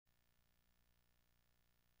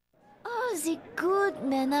the good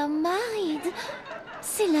men are married.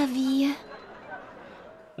 C'est la vie.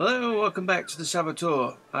 Hello, welcome back to the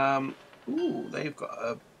Saboteur. Ooh, they've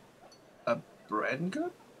got a Bren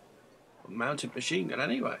gun? A mounted machine gun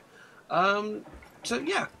anyway. So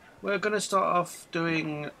yeah, we're going to start off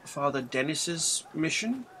doing Father Dennis's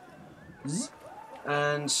mission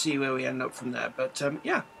and see where we end up from there. But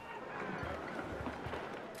yeah,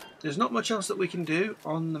 there's not much else that we can do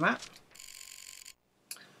on the map.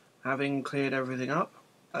 Having cleared everything up,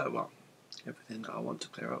 well, everything that I want to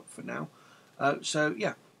clear up for now. So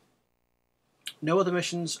yeah, no other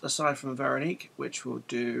missions aside from Veronique, which we'll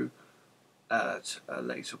do at a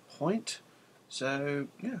later point. So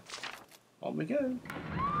yeah, on we go.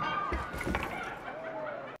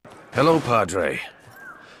 Hello, Padre.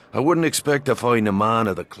 I wouldn't expect to find a man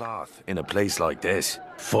of the cloth in a place like this.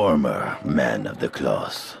 Former man of the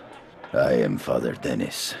cloth. I am Father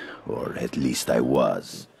Dennis, or at least I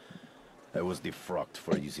was. I was defrocked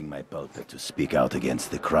for using my pulpit to speak out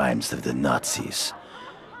against the crimes of the Nazis.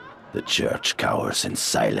 The church cowers in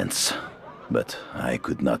silence, but I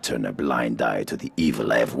could not turn a blind eye to the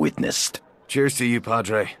evil I have witnessed. Cheers to you,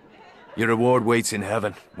 Padre. Your reward waits in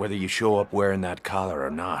heaven, whether you show up wearing that collar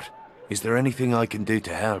or not. Is there anything I can do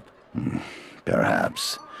to help?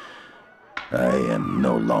 Perhaps. I am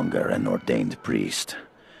no longer an ordained priest,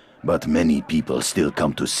 but many people still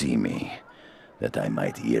come to see me, that I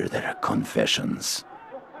might hear their confessions.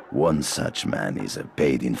 One such man is a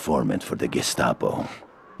paid informant for the Gestapo.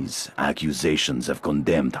 His accusations have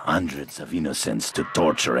condemned hundreds of innocents to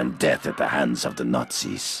torture and death at the hands of the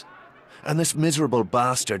Nazis. And this miserable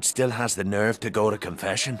bastard still has the nerve to go to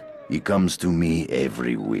confession? He comes to me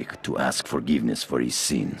every week to ask forgiveness for his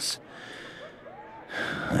sins.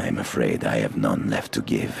 I'm afraid I have none left to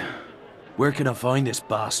give. Where can I find this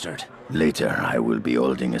bastard? Later, I will be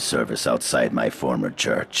holding a service outside my former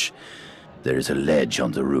church. There is a ledge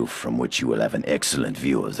on the roof from which you will have an excellent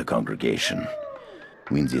view of the congregation.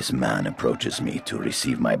 When this man approaches me to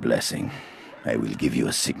receive my blessing, I will give you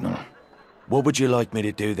a signal. What would you like me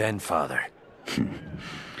to do then, Father?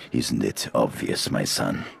 Isn't it obvious, my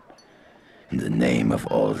son? In the name of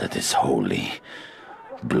all that is holy,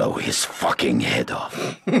 blow his fucking head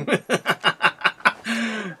off.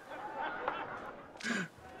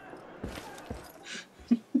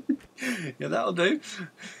 Yeah, that'll do.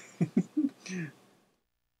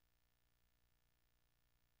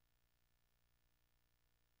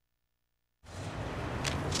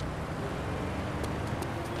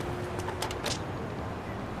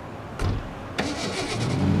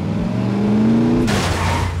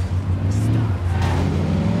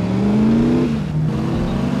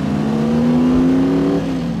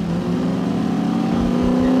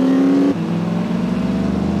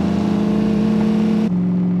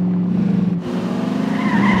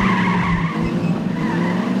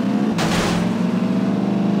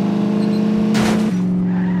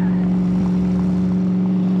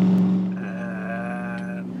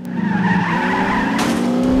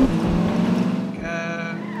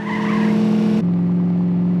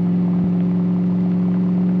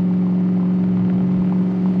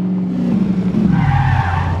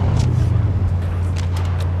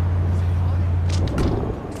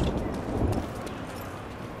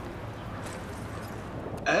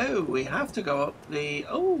 We have to go up the...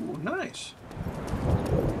 Oh, nice.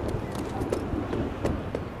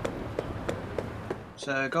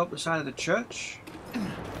 So go up the side of the church.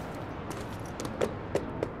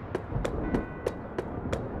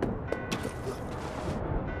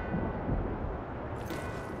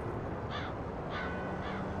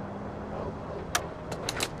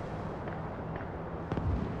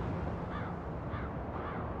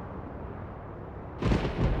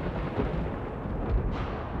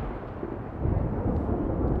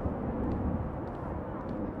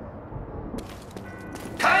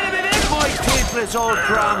 This old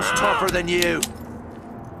cram's tougher than you.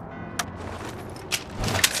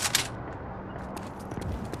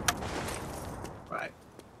 Right,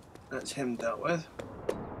 that's him dealt with.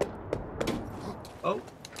 Oh,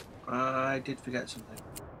 I did forget something.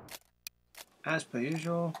 As per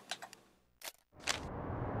usual.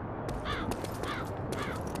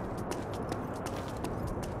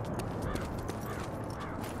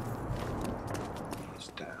 He's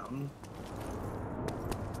down.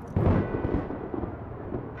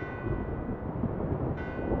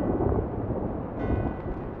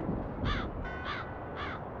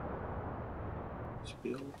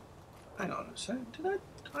 Hang on a sec,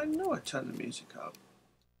 I know I turned the music up.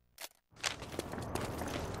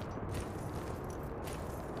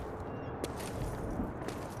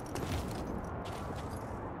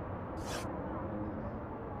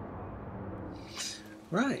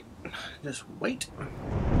 Right, just wait.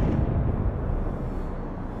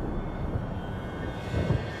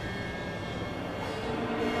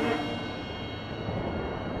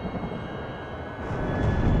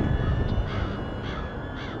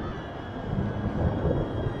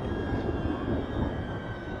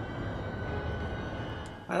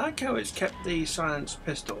 I like how it's kept the silenced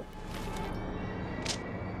pistol.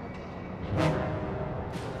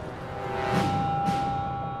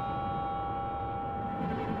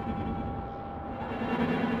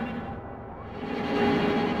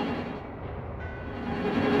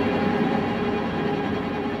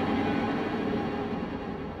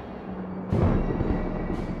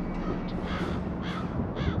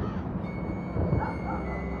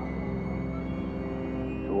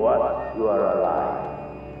 To us you are alive.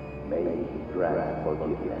 May he grant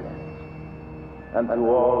forgiveness. And to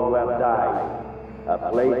all who have died, a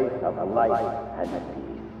place of light and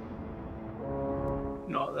peace.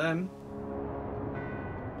 Not them.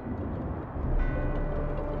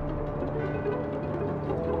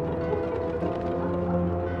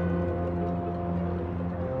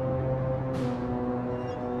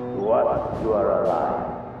 To us you are alive.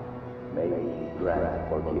 May he grant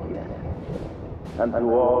forgiveness. And to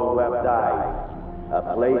all who have died,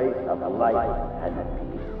 a place of light and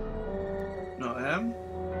peace. Not them.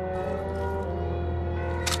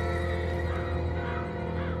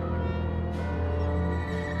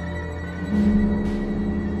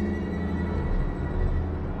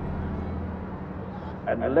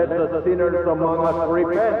 And let the sinners among us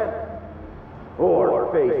repent,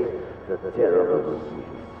 or face the terrible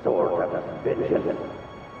sword of vengeance.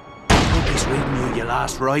 Hope he's reading you your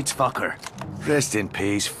last rites, fucker. Rest in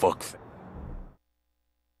peace, fuck.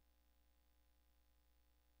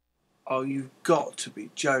 Oh, you've got to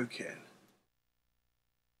be joking.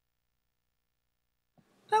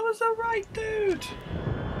 That was the right dude.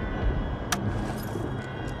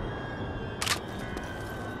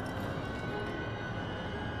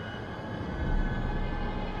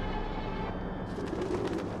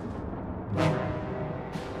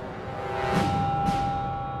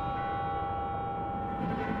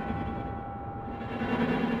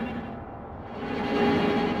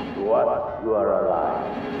 To us you are alive.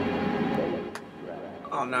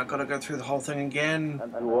 Oh, now I've got to go through the whole thing again.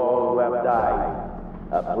 And to all who have died,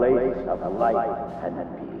 a place of light and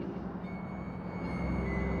peace.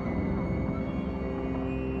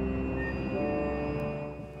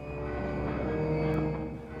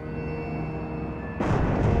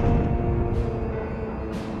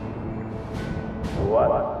 To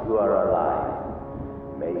us you are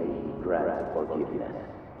alive. May he grant forgiveness.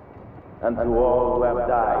 And to all who have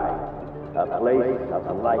died, a place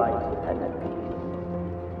of light and peace.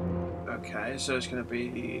 Okay, so it's going to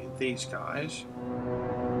be these guys.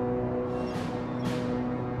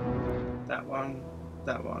 That one,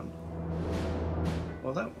 that one.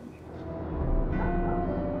 Well, that one.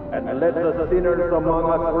 And let the sinners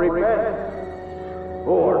among us repent,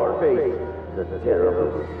 or face the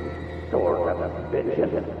terrible sword of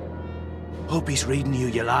vengeance. Hope he's reading you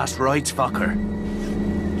your last rites, fucker.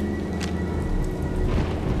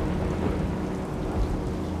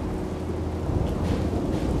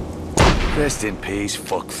 Rest in peace,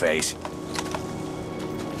 fuckface.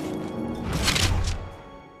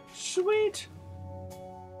 Sweet.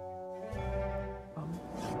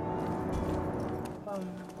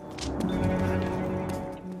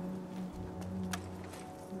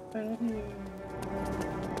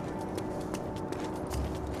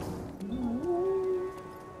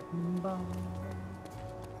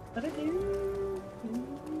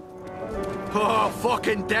 Oh,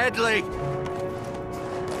 fucking deadly!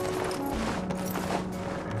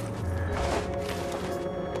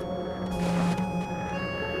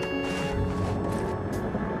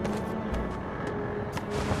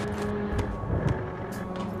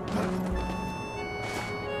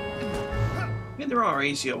 I mean, there are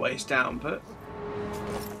easier ways down, but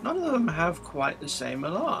none of them have quite the same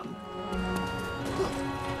alarm.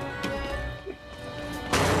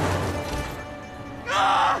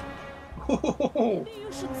 Ah! You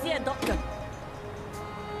should see a doctor.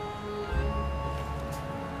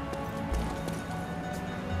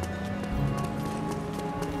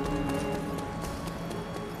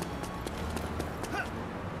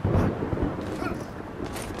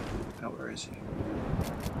 Oh, where is he?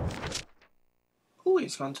 Oh,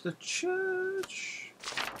 he's gone to the church.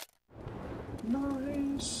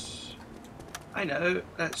 Nice. I know,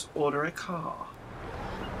 let's order a car.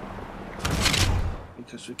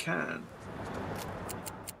 Because we can.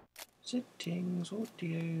 Settings,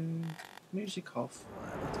 audio, music off.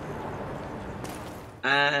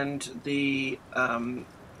 and the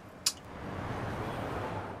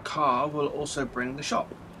car will also bring the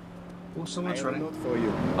shop. Oh, someone's running.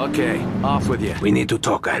 Okay, off with you. We need to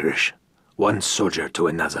talk, Irish. One soldier to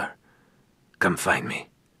another. Come find me.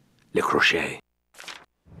 Le Crochet.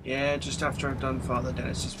 Yeah, just after I've done Father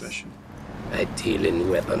Dennis's mission. I deal in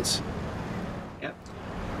weapons. Yep.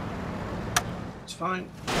 It's fine.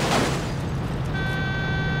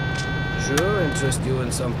 Sure, interest you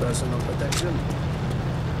in some personal protection?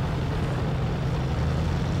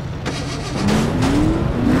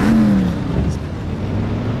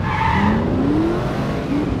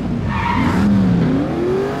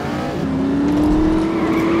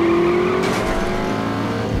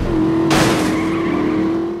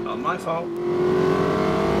 Not my fault.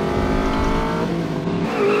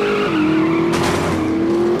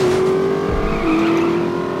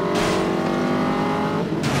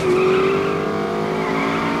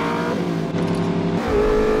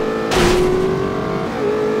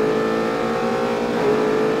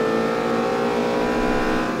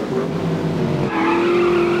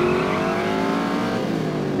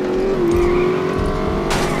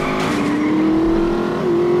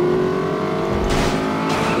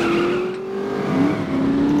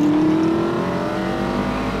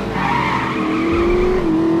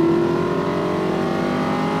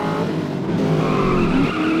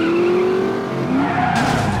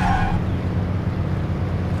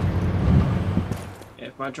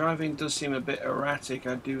 My driving does seem a bit erratic.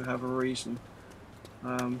 I do have a reason.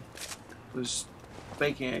 Was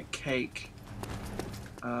baking a cake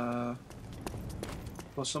for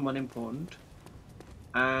someone important,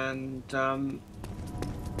 and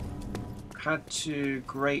had to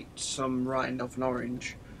grate some rind off an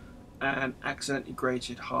orange, and accidentally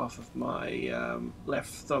grated half of my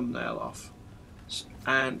left thumbnail off.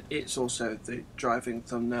 And it's also the driving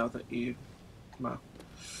thumbnail that you, well.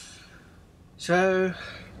 So,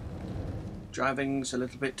 driving's a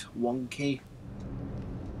little bit wonky.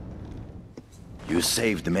 You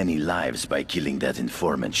saved many lives by killing that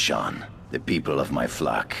informant, Sean. The people of my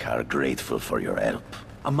flock are grateful for your help.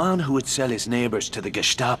 A man who would sell his neighbors to the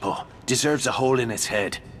Gestapo deserves a hole in his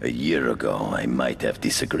head. A year ago, I might have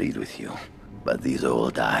disagreed with you, but these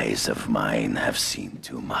old eyes of mine have seen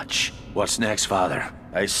too much. What's next, Father?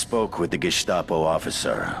 I spoke with the Gestapo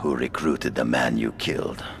officer who recruited the man you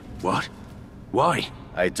killed. What? Why?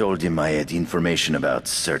 I told him I had information about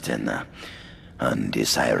certain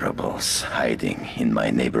undesirables hiding in my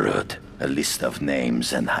neighborhood. A list of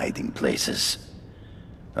names and hiding places.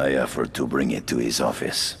 I offered to bring it to his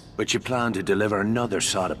office. But you plan to deliver another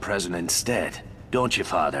sort of present instead, don't you,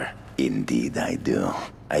 Father? Indeed I do.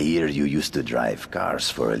 I hear you used to drive cars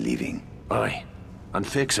for a living. Aye, and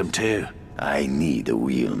fix them too. I need a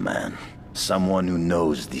wheelman. Someone who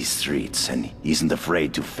knows these streets and isn't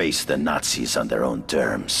afraid to face the Nazis on their own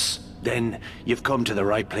terms. Then you've come to the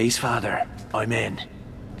right place, Father. I'm in.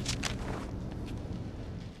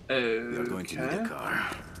 You're going to need a car.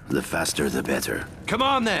 The faster the better. Come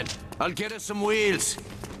on then! I'll get us some wheels!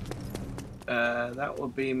 That will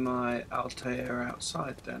be my Altair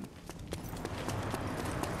outside then.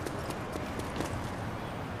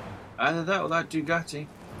 Either that or that Bugatti.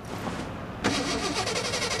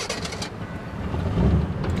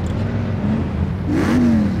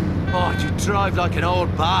 Oh, you drive like an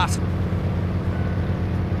old bat.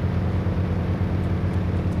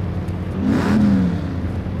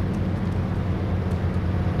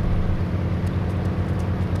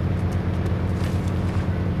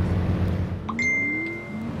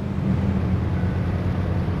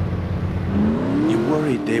 You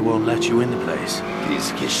worried they won't let you in the place?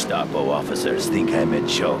 These Gestapo officers think I'm a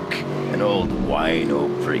joke. An old wino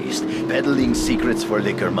priest, peddling secrets for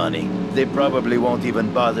liquor money. They probably won't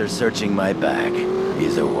even bother searching my bag.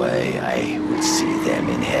 Either way, I will see them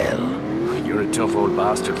in hell. You're a tough old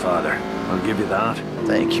bastard, Father. I'll give you that.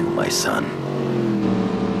 Thank you, my son.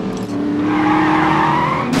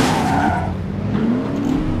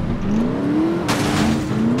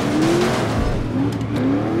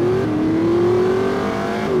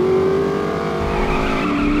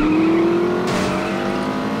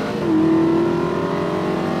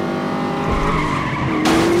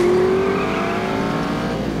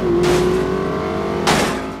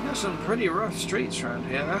 Pretty rough streets around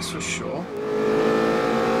here, that's for sure.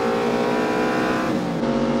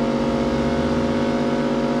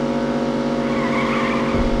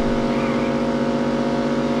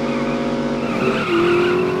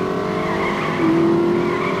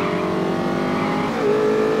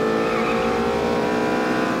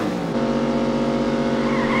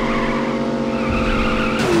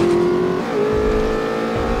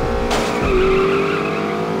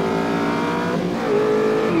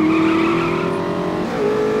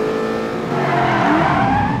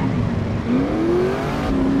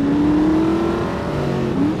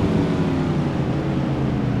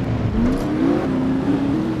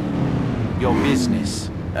 Your business.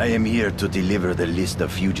 I am here to deliver the list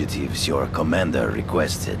of fugitives your commander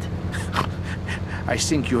requested. I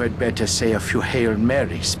think you had better say a few Hail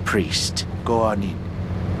Marys, priest. Go on in.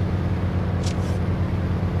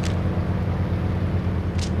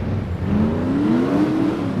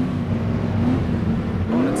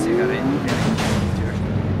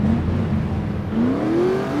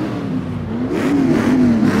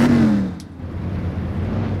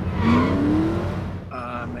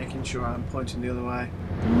 Making sure I'm pointing the other way.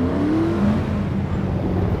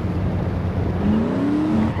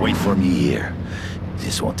 Wait for me here.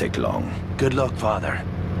 This won't take long. Good luck, Father.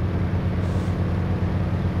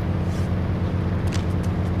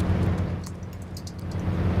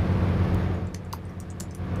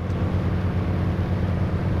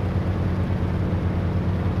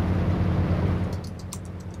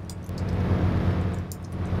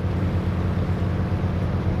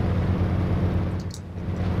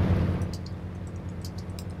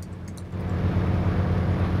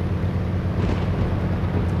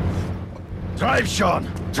 Drive, Sean!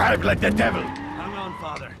 Drive like the devil! Hang on,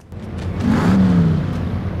 Father.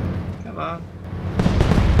 Come on.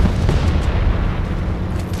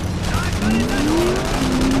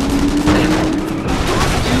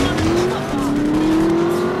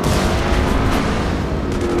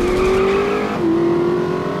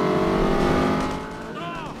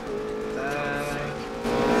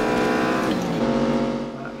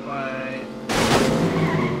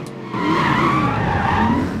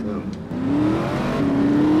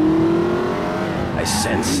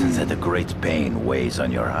 That a great pain weighs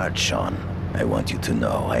on your heart, Sean. I want you to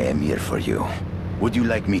know I am here for you. Would you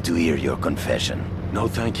like me to hear your confession? No,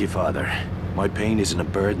 thank you, Father. My pain isn't a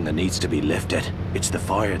burden that needs to be lifted. It's the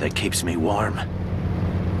fire that keeps me warm.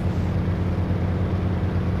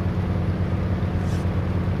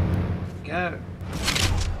 Go.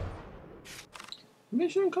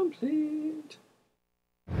 Mission complete.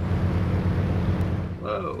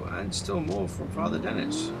 Whoa, and still more from Father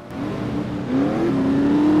Dennis.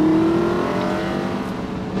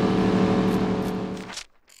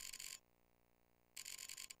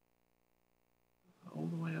 All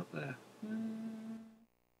the way up there.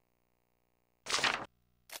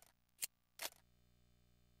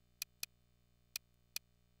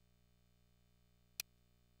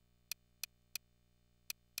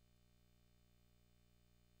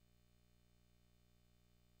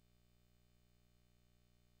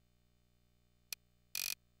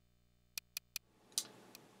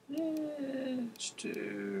 Let's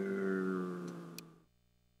do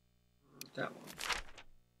that one.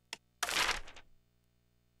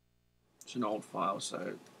 It's an old file,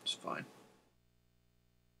 so it's fine.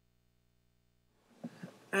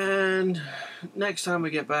 And next time we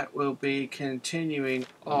get back, we'll be continuing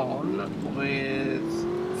on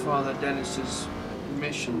with Father Dennis's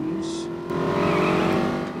missions.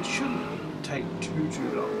 It shouldn't take too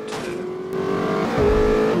long to do.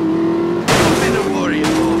 I've been a warrior.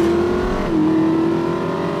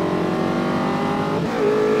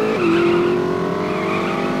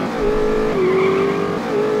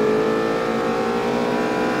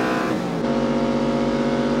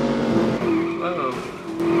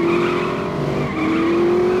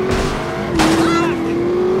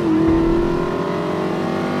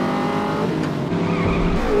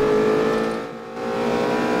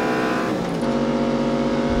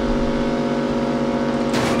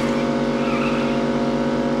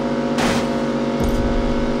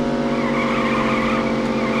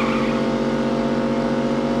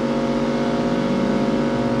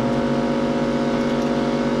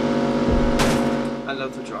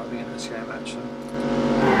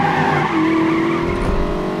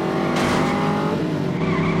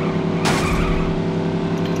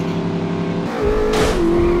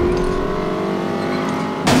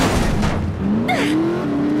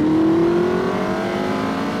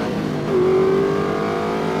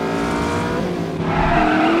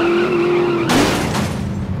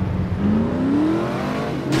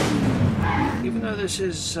 This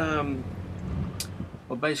is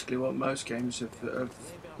well, basically what most games of the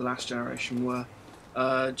last generation were.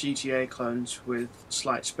 GTA clones with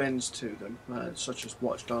slight spins to them, such as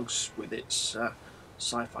Watch Dogs with its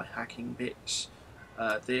sci-fi hacking bits,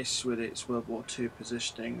 this with its World War II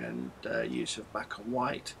positioning and use of black and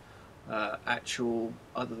white, actual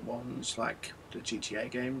other ones like the GTA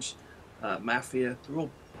games, Mafia, they're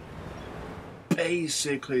all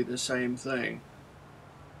basically the same thing,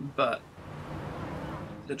 but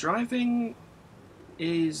the driving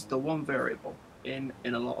is the one variable in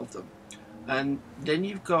a lot of them. And then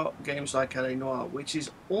you've got games like LA Noire, which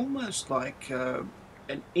is almost like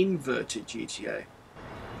an inverted GTA.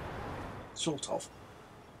 sort of,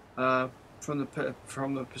 from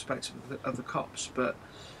the perspective of the cops. But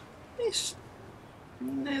it's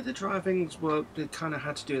the driving's well, they kind of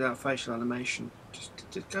had to do that facial animation.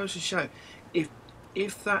 Just goes to show,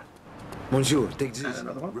 if that. Bonjour, And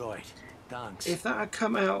another one. Right, thanks. If that had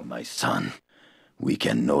come out. My son, we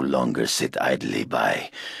can no longer sit idly by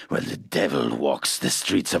while the devil walks the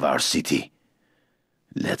streets of our city.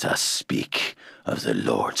 Let us speak of the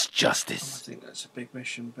Lord's I justice. think that's a big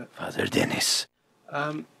mission, but. Father Dennis.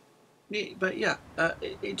 But yeah,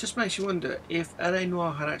 it just makes you wonder if L.A.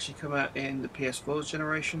 Noire had actually come out in the PS4's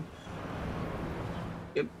generation,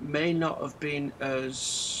 it may not have been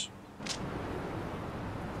as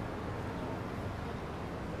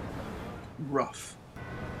rough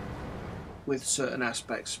with certain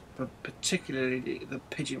aspects, but particularly the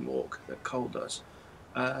pigeon walk that Cole does,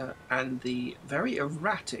 and the very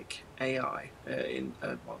erratic AI in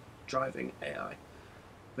driving AI.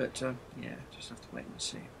 But yeah, just have to wait and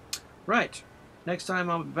see. Right, next time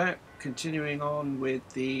I'll be back continuing on with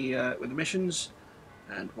the missions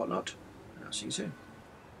and whatnot, and I'll see you soon.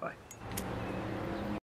 Bye.